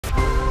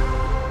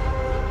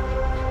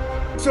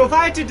So if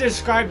I had to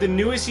describe the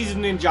newest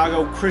season of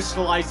Ninjago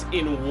Crystalized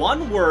in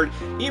one word,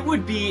 it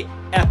would be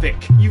epic.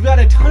 You've got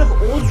a ton of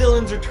old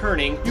villains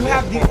returning, you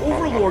have the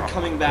Overlord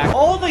coming back,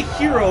 all the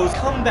heroes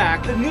come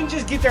back, the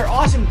ninjas get their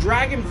awesome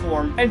dragon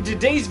form, and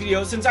today's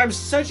video, since I'm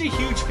such a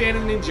huge fan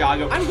of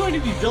Ninjago, I'm going to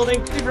be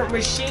building different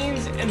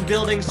machines and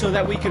buildings so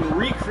that we can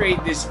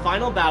recreate this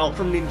final battle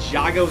from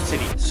Ninjago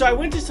City. So I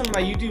went to some of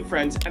my YouTube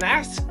friends and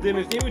asked them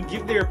if they would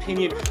give their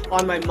opinion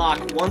on my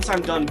MOC once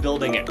I'm done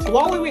building it. So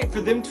while we wait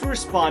for them to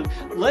respond,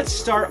 let's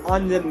start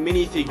on the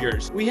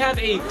minifigures. We have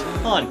a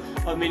ton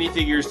of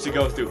minifigures to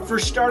go through. For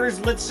starters,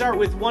 let's start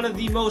with one of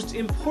the most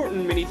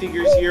important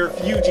minifigures here,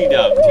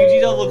 Fugidove.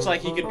 Fugidove looks like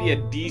he could be a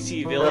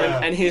DC villain,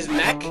 and his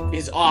mech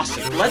is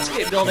awesome. Let's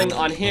get building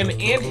on him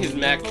and his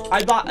mech.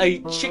 I bought a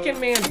Chicken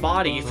Man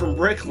body from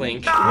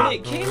Bricklink. When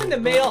it came in the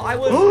mail, I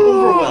was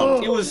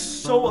overwhelmed. It was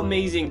so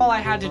amazing. All I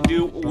had to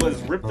do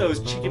was rip those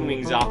chicken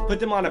wings off, put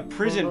them on a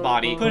prison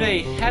body, put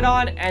a head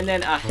on, and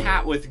then a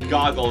hat with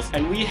goggles,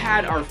 and we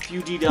had our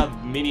Fugidove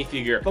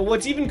minifigure. But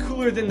what's even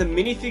cooler than the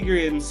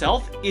minifigure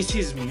himself is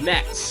his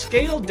mechs.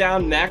 Scaled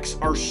down mechs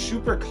are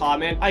super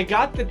common. I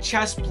got the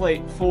chest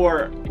plate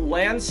for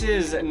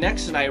Lance's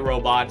Nexonite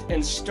robot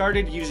and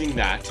started using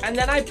that. And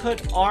then I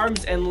put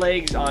arms and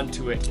legs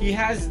onto it. He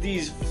has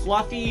these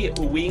fluffy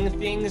wing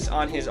things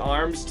on his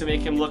arms to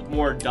make him look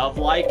more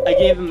dove-like. I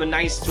gave him a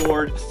nice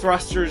sword,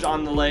 thrusters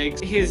on the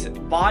legs. His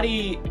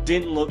body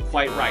didn't look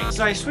quite right.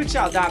 So I switched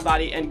out that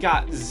body and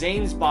got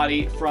Zane's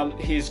body from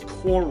his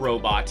core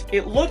robot.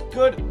 It looked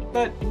good,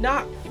 but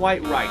not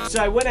quite right.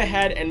 So I went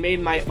ahead and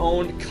made my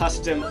own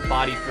custom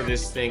body for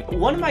this thing.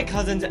 One of my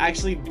cousins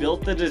actually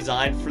built the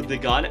design for the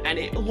gun and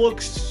it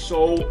looks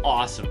so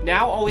awesome.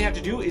 Now all we have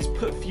to do is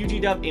put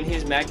Fugidove in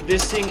his mech.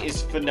 This thing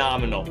is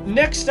phenomenal.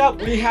 Next up,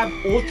 we have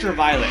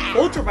Ultraviolet.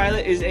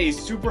 Ultraviolet is a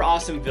super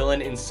awesome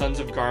villain in Sons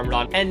of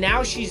Garmadon, and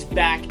now she's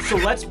back. So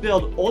let's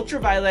build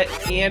Ultraviolet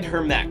and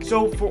her mech.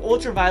 So for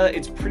Ultraviolet,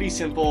 it's pretty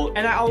simple,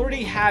 and I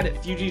already had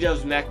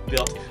Fugidove's mech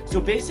built.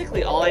 So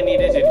basically all I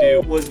needed to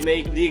do was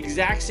make the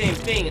exact same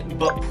thing,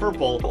 but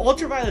purple.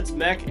 Ultraviolet's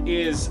mech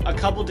is a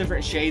couple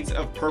different shades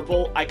of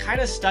purple. I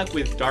kind of stuck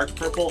with dark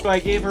purple. So I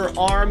gave her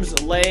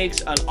arms,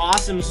 legs, an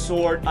awesome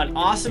sword, an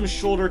awesome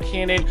shoulder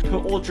cannon,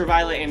 put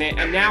Ultraviolet in it,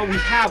 and now we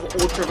have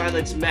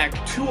Ultraviolet's mech.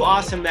 Two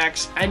awesome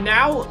mechs. And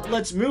now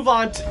let's move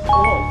on to...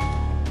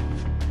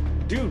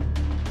 Whoa. Dude,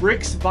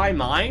 Bricks by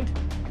Mind?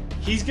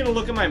 He's gonna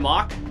look at my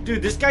MOC?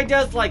 Dude, this guy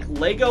does like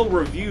Lego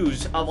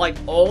reviews of like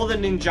all the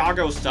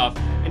Ninjago stuff,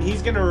 and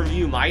he's gonna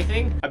review my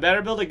thing. I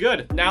better build it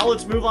good. Now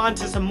let's move on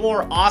to some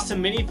more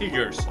awesome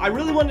minifigures. I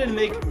really wanted to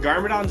make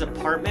Garmadon's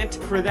apartment.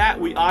 For that,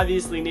 we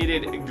obviously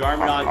needed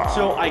Garmadon.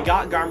 So I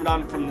got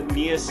Garmadon from the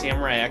Mia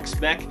Samurai X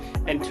mech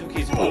and took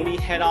his Oni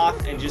head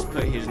off and just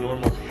put his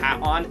normal hat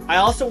on. I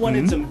also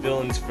wanted some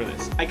villains for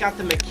this. I got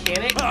the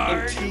mechanic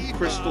and two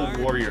crystal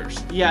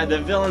warriors. Yeah, the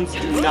villains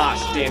do not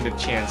stand a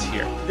chance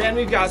here. Then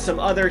we've got some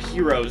other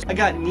heroes. I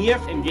got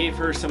Neef and gave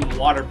her some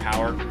water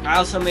power. I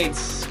also made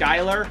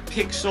Skylar,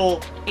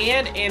 Pixel,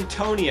 and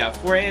Antonia.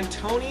 For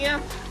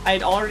Antonia, I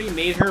had already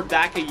made her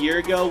back a year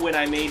ago when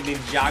I made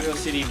Ninjago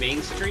City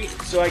Main Street.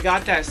 So I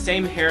got that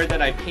same hair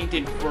that I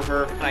painted for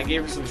her, and I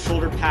gave her some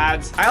shoulder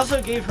pads. I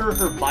also gave her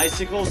her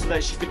bicycle so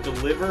that she could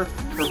deliver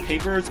her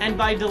papers. And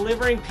by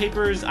delivering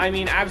papers, I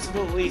mean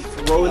absolutely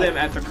throw them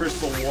at the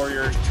Crystal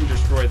Warriors to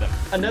destroy them.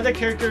 Another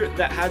character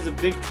that has a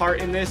big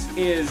part in this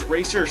is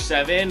Racer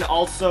 7,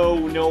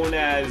 also known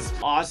as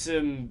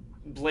Awesome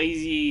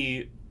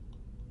Blazy...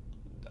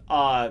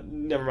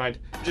 never mind.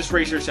 Just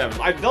Racer 7.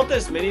 I've built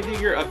this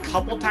minifigure a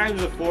couple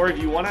times before.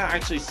 If you want to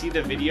actually see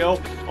the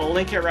video, I'll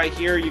link it right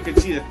here. You can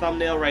see the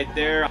thumbnail right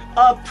there.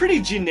 A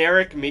pretty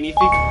generic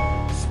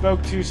minifigure.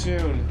 Spoke too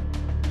soon.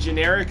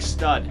 Generic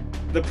stud.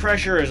 The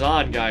pressure is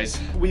on, guys.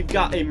 We've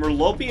got a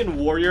Merlopian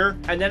warrior,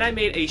 and then I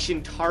made a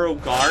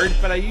Shintaro guard,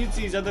 but I used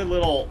these other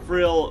little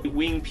frill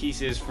wing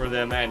pieces for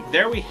them, and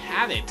there we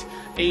have it.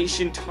 A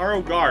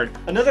Shintaro guard.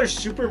 Another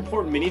super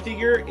important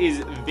minifigure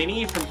is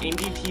Vinny from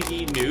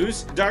NGTV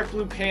News. Dark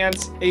blue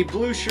pants, a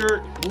blue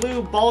shirt,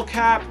 blue ball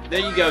cap. There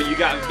you go, you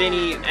got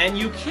Vinny. And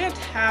you can't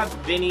have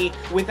Vinny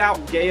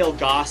without Gale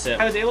Gossip.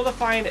 I was able to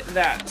find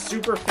that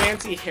super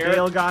fancy hair.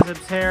 Gale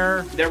Gossip's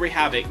hair. There we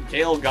have it,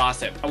 Gale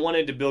Gossip. I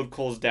wanted to build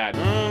Cole's dad.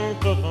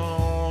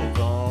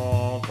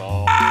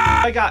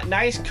 I got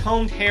nice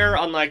combed hair,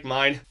 unlike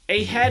mine.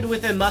 A head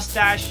with a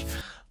mustache,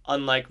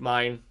 unlike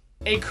mine.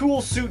 A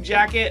cool suit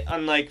jacket,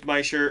 unlike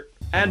my shirt.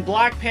 And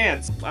black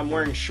pants. I'm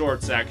wearing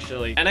shorts,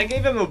 actually. And I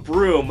gave him a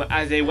broom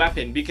as a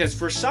weapon because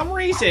for some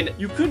reason,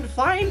 you couldn't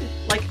find,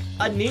 like,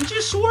 a ninja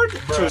sword.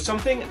 So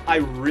something I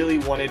really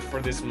wanted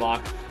for this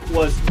MOC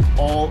was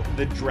all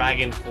the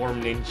dragon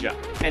form ninja.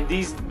 And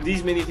these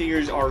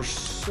minifigures are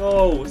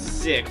so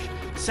sick.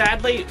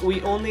 Sadly,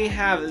 we only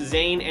have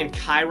Zane and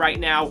Kai right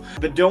now,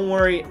 but don't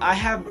worry, I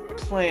have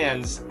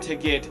plans to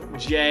get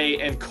Jay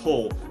and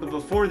Cole. But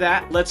before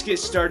that, let's get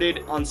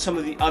started on some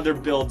of the other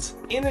builds.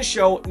 In the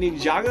show,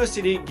 Ninjago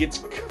City gets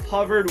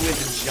covered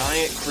with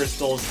giant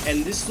crystals,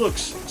 and this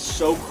looks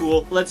so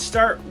cool. Let's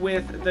start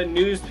with the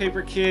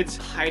Newspaper Kids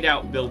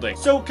hideout building.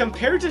 So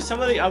compared to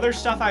some of the other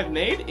stuff I've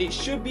made, it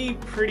should be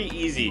pretty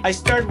easy. I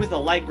started with a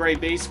light gray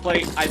base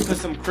plate. I put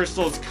some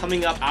crystals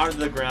coming up out of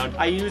the ground.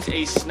 I use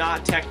a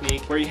snot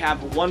technique where you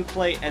have one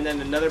plate and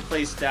then another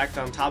plate stacked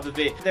on top of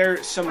it.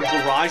 There's some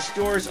garage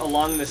doors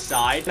along the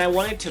side, and I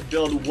wanted to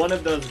build one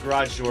of those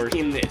garage doors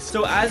in this.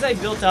 So as I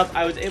built up,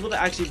 I was able to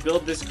actually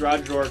build this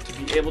garage door to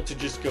be able to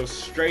just go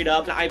straight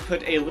up. I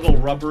put a little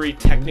rubbery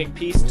Technic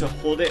piece to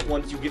hold it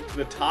once you get to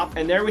the top,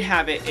 and there we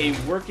have it, a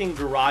working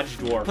garage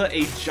door. Put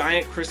a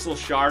giant crystal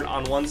shard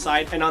on one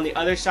side, and on the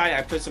other side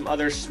I put some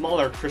other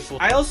smaller crystals.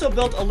 I also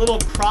built a little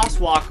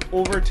crosswalk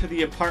over to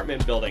the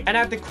apartment building, and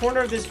at the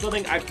corner of this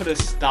building I put a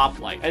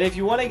stoplight. And if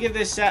you want to give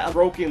this set a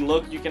broken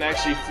look, you can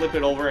actually flip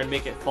it over and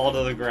make it fall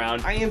to the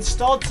ground. I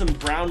installed some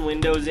brown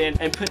windows in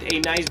and put a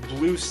nice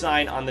blue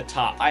sign on the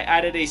top. I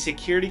added a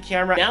security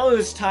camera. Now it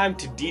was time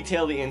to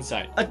detail the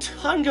inside. A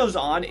ton goes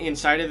on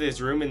inside of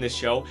this room in the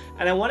show,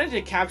 and I wanted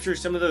to capture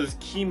some of those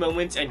key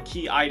moments and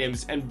key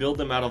items and build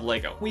them out of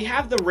Lego. We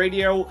have the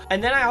radio,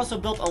 and then I also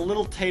built a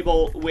little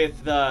table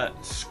with the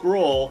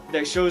scroll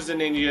that shows the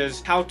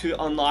ninjas how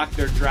to unlock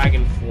their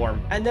dragon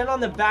form. And then on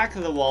the back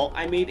of the wall,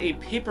 I made a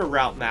paper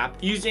route map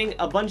using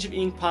a bunch of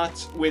ink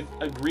pots with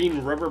a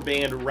green rubber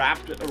band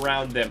wrapped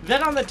around them.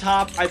 Then on the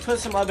top, I put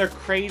some other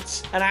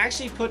crates, and I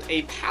actually put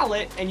a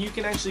pallet, and you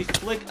can actually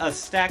flick a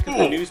stack of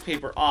the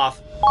newspaper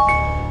off.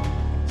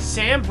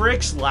 Sam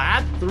Brick's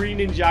Lab, 3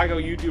 Ninjago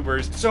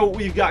YouTubers. So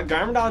we've got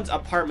Garmadon's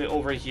apartment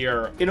over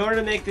here. In order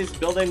to make this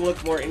building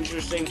look more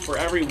interesting, for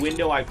every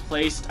window I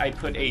placed, I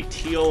put a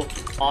teal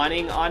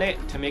awning on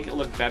it to make it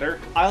look better.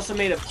 I also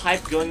made a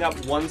pipe going up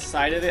one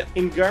side of it.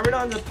 In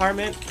Garmadon's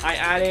apartment, I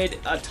added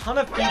a ton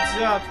of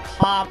pizza,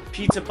 pop,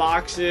 pizza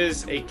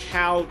boxes, a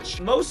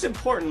couch. Most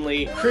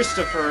importantly,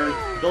 Christopher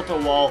built a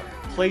wall,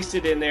 placed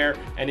it in there,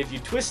 and if you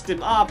twist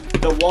him up,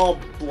 the wall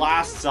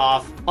blasts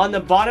off. On the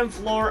bottom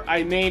floor,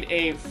 I made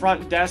a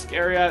front desk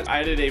area.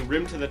 I added a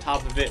rim to the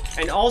top of it,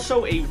 and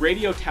also a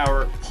radio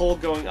tower pole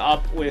going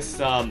up with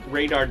some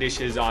radar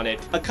dishes on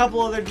it. A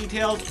couple other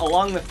details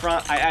along the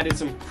front, I added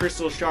some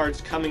crystal shards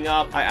coming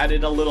up. I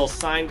added a little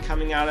sign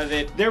coming out of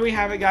it. There we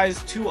have it,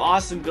 guys. 2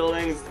 awesome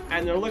buildings,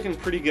 and they're looking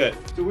pretty good.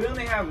 So we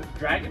only have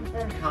Dragon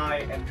Form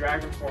Kai and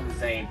Dragon Form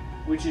Zane,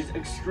 which is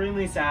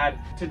extremely sad.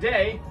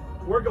 Today,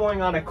 we're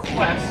going on a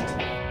quest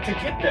to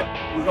get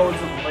them. We're going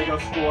to the Lego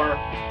store.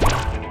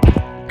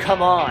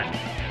 Come on.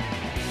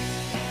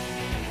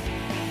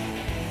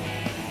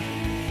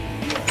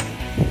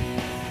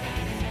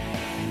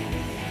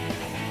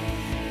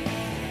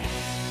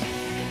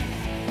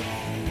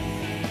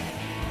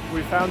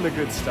 We found the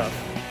good stuff.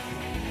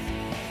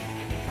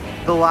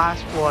 The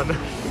last one.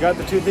 We got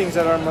the 2 things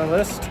that are on my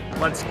list.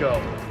 Let's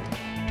go.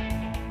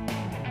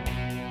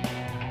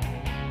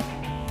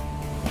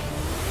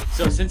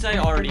 So since I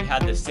already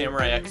had the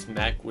Samurai X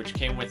mech, which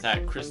came with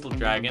that crystal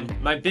dragon,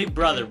 my big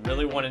brother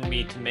really wanted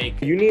me to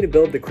make... You need to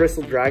build the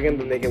crystal dragon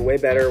to make it way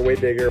better, way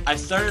bigger. I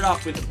started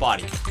off with the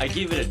body. I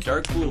gave it a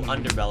dark blue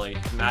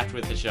underbelly to match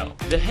with the shell.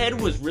 The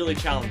head was really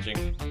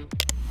challenging.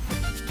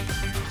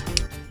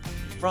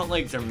 Front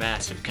legs are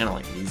massive, kind of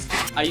like these.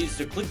 I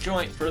used a clip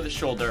joint for the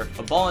shoulder,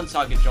 a ball and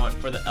socket joint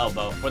for the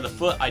elbow. For the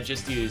foot, I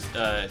just used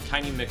a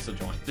tiny mixel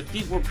joint. The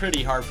feet were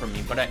pretty hard for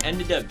me, but I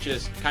ended up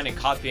just kind of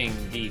copying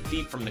the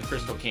feet from the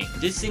Crystal King.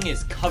 This thing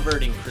is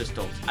covered in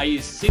crystals. I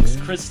used 6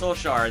 crystal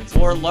shards,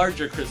 4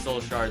 larger crystal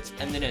shards,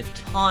 and then a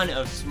ton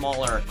of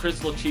smaller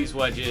crystal cheese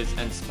wedges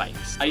and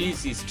spikes. I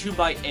used these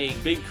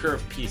 2x8 big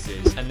curved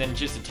pieces, and then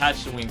just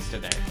attached the wings to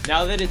them.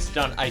 Now that it's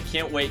done, I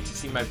can't wait to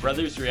see my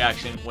brother's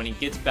reaction when he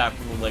gets back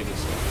from the Lego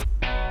store.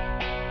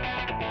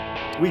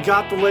 We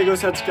got the Lego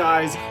sets,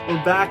 guys.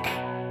 We're back.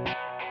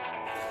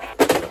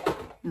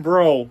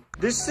 Bro,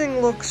 this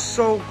thing looks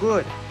so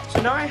good.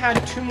 So now I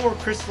had 2 more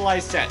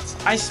crystallized sets.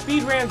 I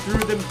speed ran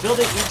through them,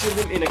 building each of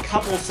them in a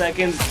couple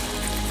seconds.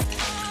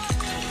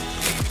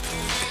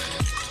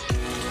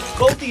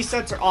 Both these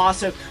sets are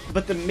awesome,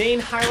 but the main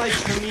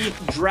highlights for me,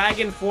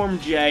 Dragon Form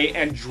J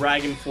and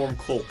Dragon Form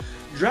Cole.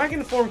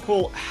 Dragon Form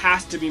Cole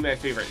has to be my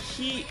favorite.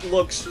 He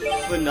looks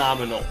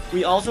phenomenal.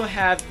 We also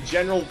have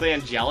General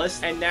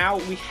Vangelis, and now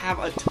we have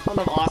a ton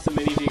of awesome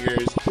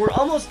minifigures. We're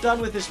almost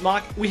done with this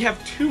mock. We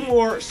have 2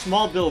 more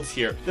small builds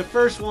here. The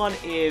first one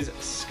is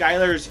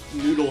Skylar's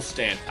noodle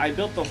stand. I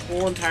built the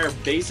whole entire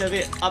base of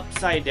it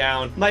upside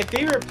down. My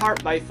favorite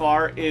part by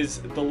far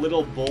is the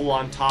little bowl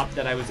on top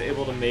that I was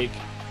able to make.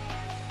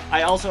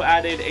 I also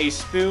added a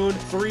spoon,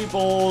 3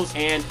 bowls,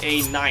 and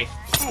a knife.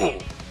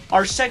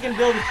 Our second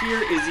build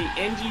here is the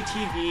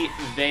NGTV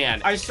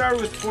van. I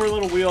started with 4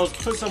 little wheels,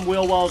 put some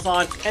wheel wells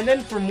on, and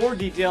then for more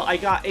detail, I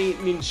got a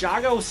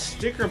Ninjago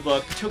sticker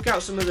book, took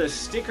out some of the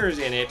stickers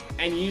in it,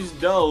 and used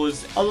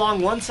those.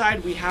 Along one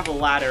side, we have a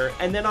ladder,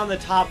 and then on the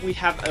top, we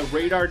have a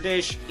radar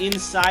dish.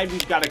 Inside,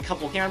 we've got a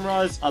couple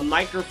cameras, a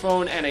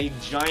microphone, and a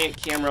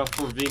giant camera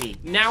for Vinny.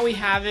 Now we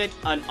have it,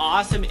 an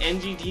awesome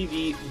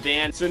NGTV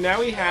van. So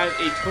now we have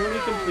a totally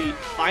complete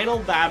Final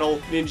Battle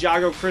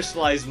Ninjago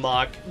Crystalized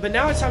MOC. But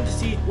now it's time to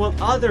see what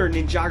other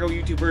Ninjago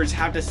YouTubers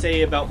have to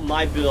say about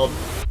my build.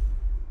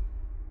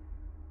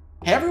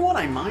 Hey everyone,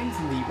 I'm Mind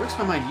from the Bricks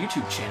by Mind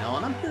YouTube channel,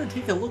 and I'm here to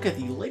take a look at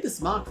the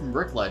latest MOC from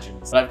Brick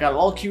Legends. But I've got it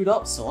all queued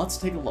up, so let's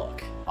take a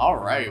look.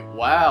 Alright,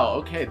 wow,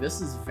 okay, this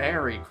is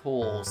very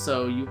cool.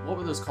 So, what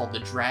were those called? The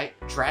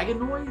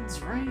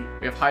Dragonoids,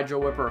 right? We have Hydro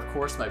Whipper, of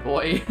course, my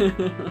boy.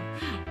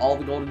 All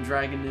the Golden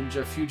Dragon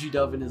Ninja,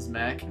 Fujidove in his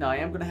mech. Now, I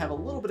am going to have a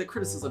little bit of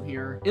criticism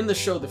here. In the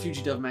show, the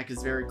Fujidove mech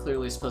is very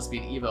clearly supposed to be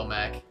an Evo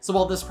mech. So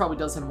while this probably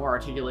does have more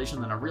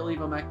articulation than a real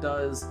Evo mech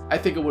does, I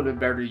think it would have been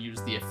better to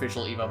use the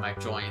official Evo mech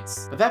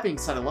joints. But that being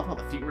said, I love how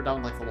the feet were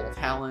done like the little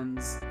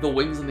talons. The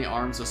wings and the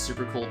arms are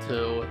super cool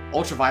too.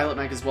 Ultraviolet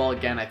mech as well,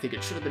 again, I think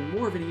it should have been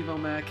more of an Evo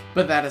mech.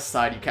 But that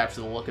aside, you capture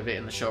the look of it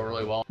in the show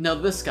really well. Now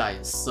this guy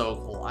is so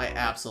cool. I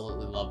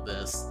absolutely love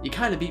this. You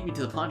kind of beat me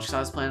to the punch because I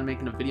was planning on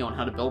making a video on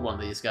how to build one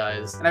of these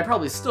guys. And I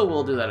probably still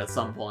will do that at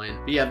some point.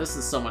 But yeah, this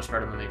is so much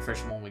better than the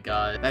official one we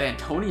got. That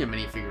Antonia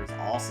minifigure is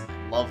awesome.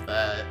 I love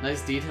that.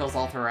 Nice details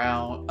all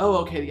throughout. Oh,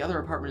 okay, the other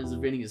apartment is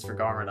Vinny is for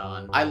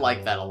Garmadon. I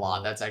like that a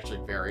lot. That's actually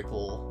very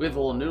cool. We have a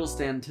little noodle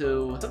stand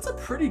too. That's a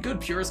pretty good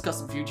Purist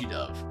Custom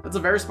Fujidove. That's a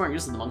very smart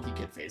use of the monkey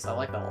kid face. I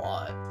like that a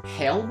lot.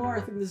 Hailmar,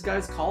 I think this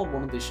guy's called,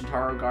 one of the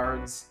Shintaro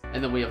guards.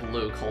 And then we have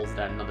Luke holds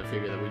that another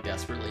figure that we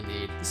desperately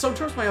need. So in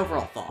terms of my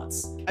overall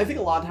thoughts, I think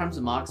a lot of times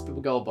in MOCs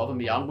people go above and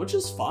beyond, which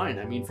is fine.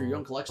 I mean, for your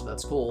own collection,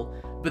 that's cool.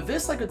 But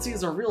this I could see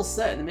as a real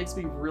set, and it makes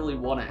me really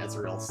want it as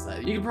a real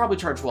set. You could probably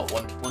charge, what,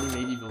 120,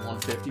 maybe even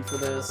 150 for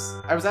this?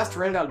 I was asked to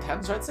rate it out of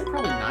 10, so I'd say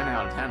probably 9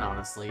 out of 10,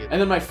 honestly. And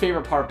then my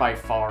favorite part by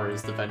far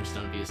is the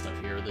Vengestone Beast up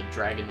here, the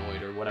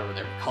Dragonoid, or whatever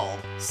they were called.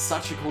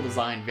 Such a cool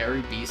design,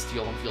 very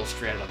bestial, and feels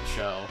straight out of the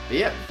show. But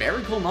yeah,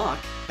 very cool MOC.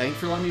 Thanks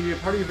for letting me be a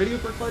part of your video,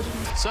 Brick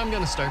Legends. So I'm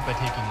gonna start by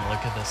taking a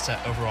look at this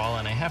set overall,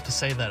 and I have to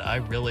say that I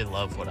really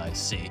love what I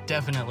see.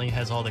 Definitely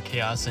has all the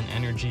chaos and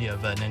energy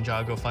of a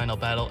Ninjago Final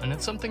Battle, and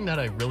it's something that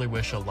I really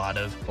wish a lot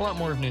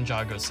more of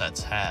Ninjago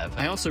sets have.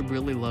 I also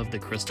really love the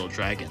Crystal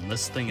Dragon.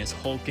 This thing is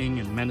hulking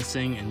and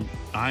menacing, and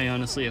I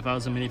honestly, if I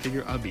was a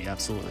minifigure, I'd be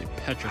absolutely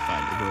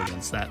petrified to go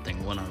against that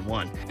thing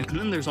one-on-one. And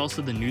then there's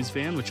also the news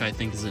van, which I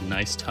think is a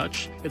nice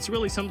touch. It's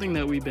really something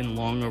that we've been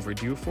long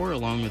overdue for,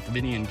 along with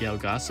Vinny and Gale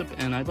Gossip,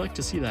 and I'd like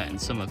to see that in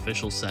some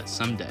official set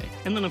someday.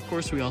 And then of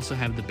course we also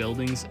have the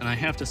buildings, and I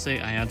have to say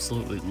I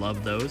absolutely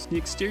love those. The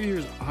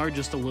exteriors are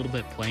just a little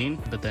bit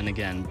plain, but then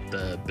again,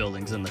 the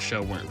buildings in the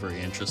show weren't very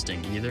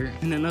interesting either.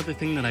 And another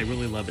thing that I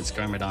really love is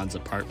Garmadon's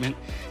apartment.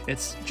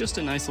 It's just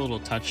a nice little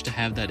touch to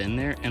have that in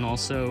there, and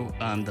also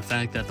the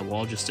fact that the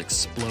wall just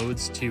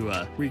explodes to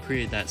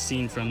recreate that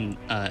scene from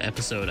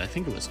episode, I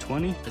think it was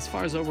 20. As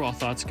far as overall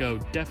thoughts go,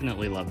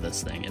 definitely love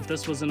this thing. If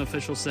this was an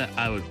official set,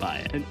 I would buy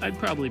it. And I'd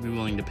probably be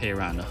willing to pay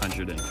around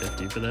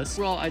 150 for this.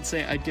 Well, I'd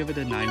say I'd give it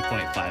a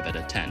 9.5 out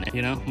of 10.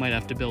 You know, might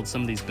have to build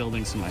some of these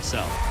buildings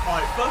myself.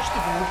 Alright, first of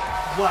all,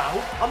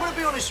 wow, I'm gonna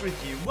be honest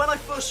with you. When I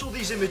first saw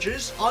these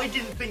images, I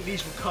didn't think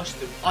these were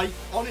custom. I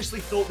honestly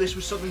thought this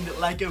was something that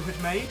LEGO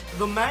had made.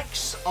 The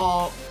mechs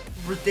are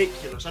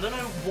ridiculous. I don't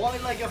know why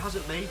LEGO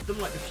hasn't made them.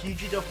 Like the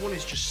Fujidove one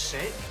is just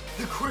sick.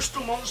 The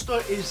Crystal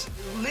Monster is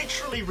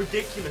literally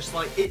ridiculous.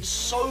 Like, it's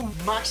so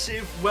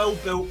massive, well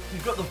built.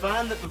 You've got the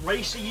van that the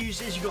racer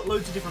uses. You've got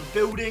loads of different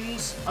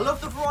buildings. I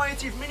love the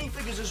variety of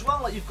minifigures as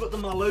well. Like, you've got the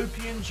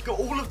Marlopians. You've got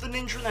all of the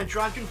ninja in their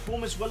dragon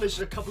form, as well as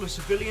a couple of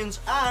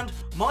civilians. And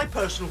my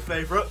personal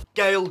favourite,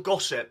 Gale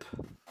Gossip.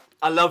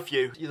 I love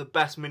you. You're the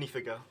best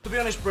minifigure. To be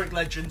honest, Brick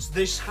Legends,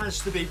 this has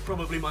to be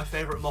probably my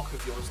favourite MOC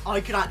of yours.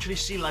 I could actually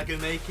see LEGO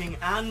making,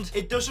 and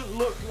it doesn't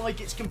look like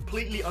it's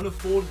completely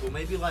unaffordable.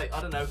 Maybe like, I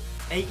don't know,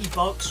 80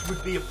 bucks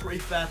would be a pretty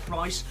fair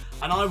price.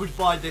 And I would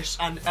buy this,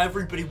 and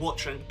everybody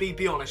watching,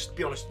 be honest,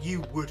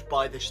 you would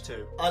buy this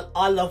too.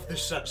 I love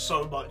this set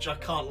so much, I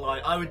can't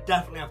lie. I would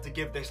definitely have to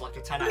give this like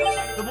a 10 out of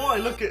 10. The more I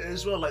look at it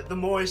as well, like the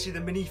more I see the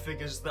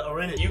minifigures that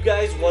are in it. You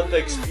guys want the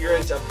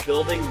experience of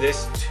building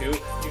this too?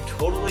 You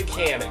totally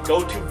can.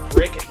 Go to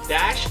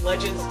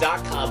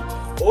brick-legends.com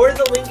or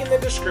the link in the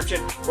description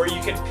where you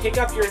can pick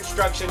up your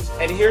instructions.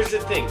 And here's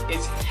the thing,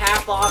 it's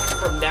half off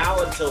from now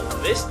until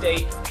this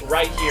date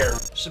right here.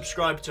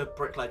 Subscribe to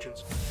Brick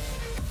Legends.